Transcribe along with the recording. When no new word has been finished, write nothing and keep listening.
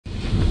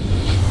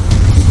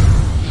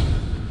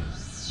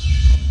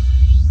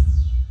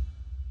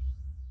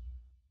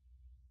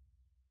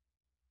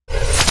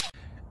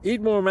Eat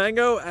more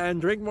mango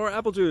and drink more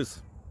apple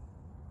juice.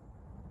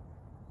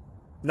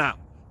 Now,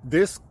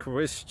 this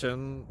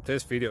video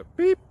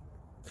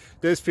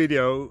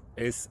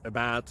is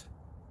about,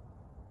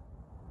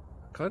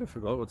 I kind of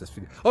forgot what this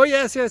video. Oh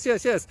yes.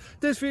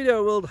 This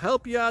video will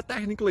help you out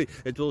technically.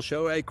 It will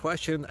show a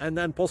question and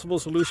then possible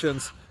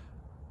solutions.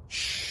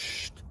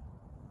 Shh.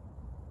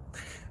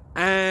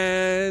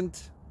 And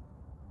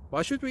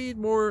why should we eat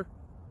more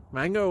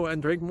mango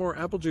and drink more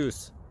apple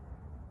juice?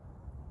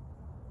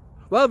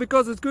 Well,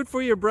 because it's good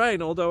for your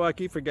brain, although I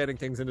keep forgetting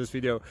things in this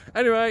video.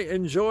 Anyway,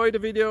 enjoy the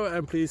video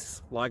and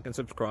please like and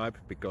subscribe,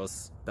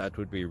 because that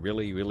would be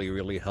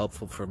really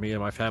helpful for me and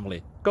my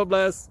family. God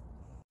bless!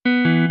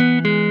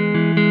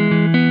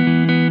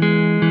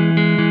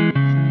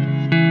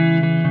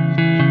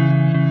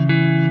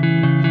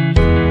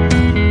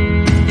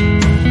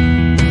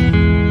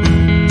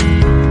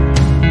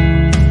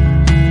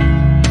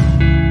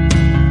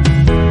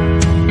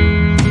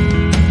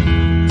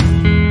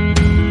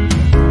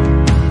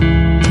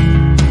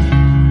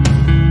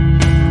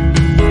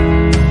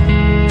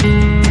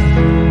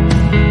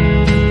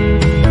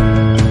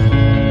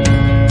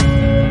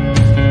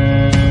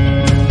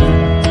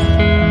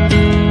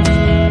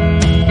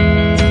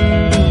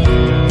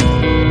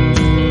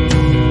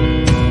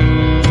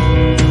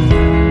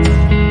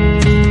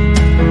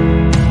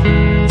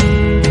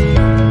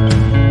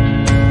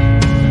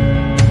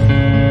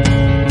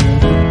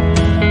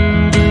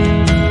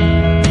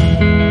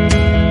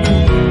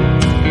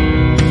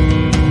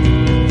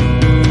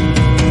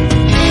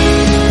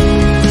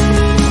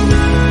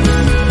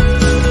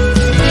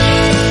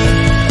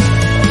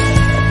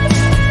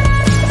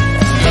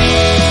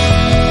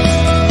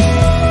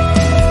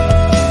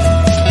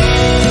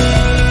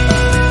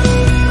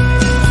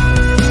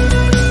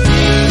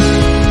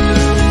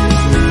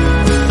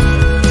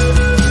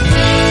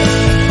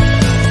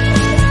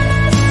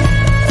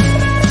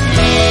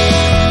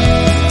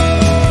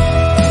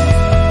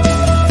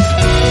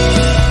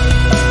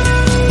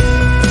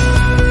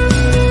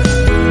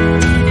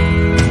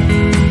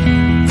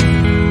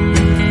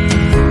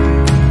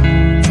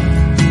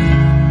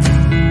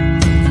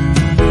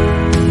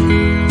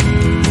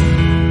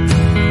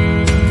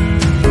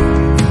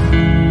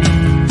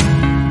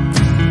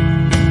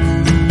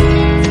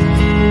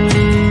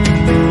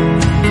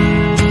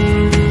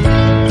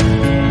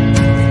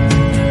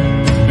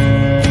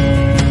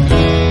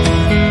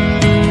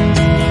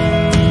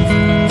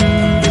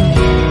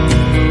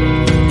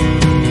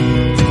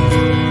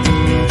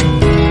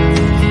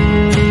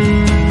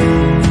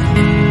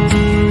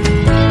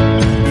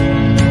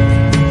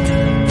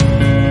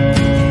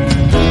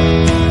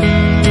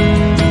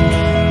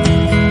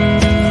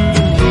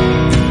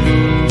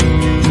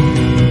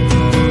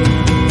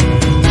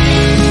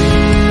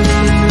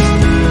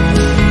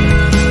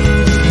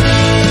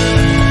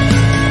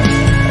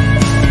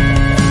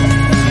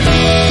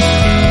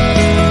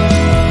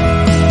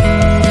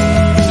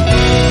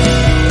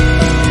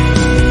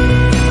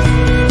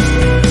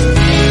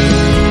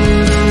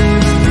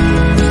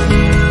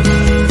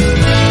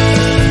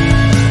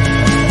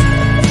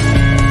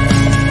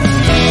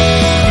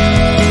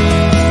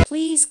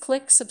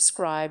 Click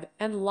subscribe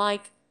and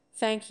like.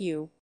 Thank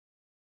you.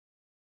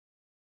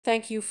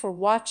 Thank you for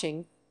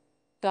watching.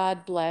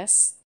 God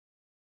bless.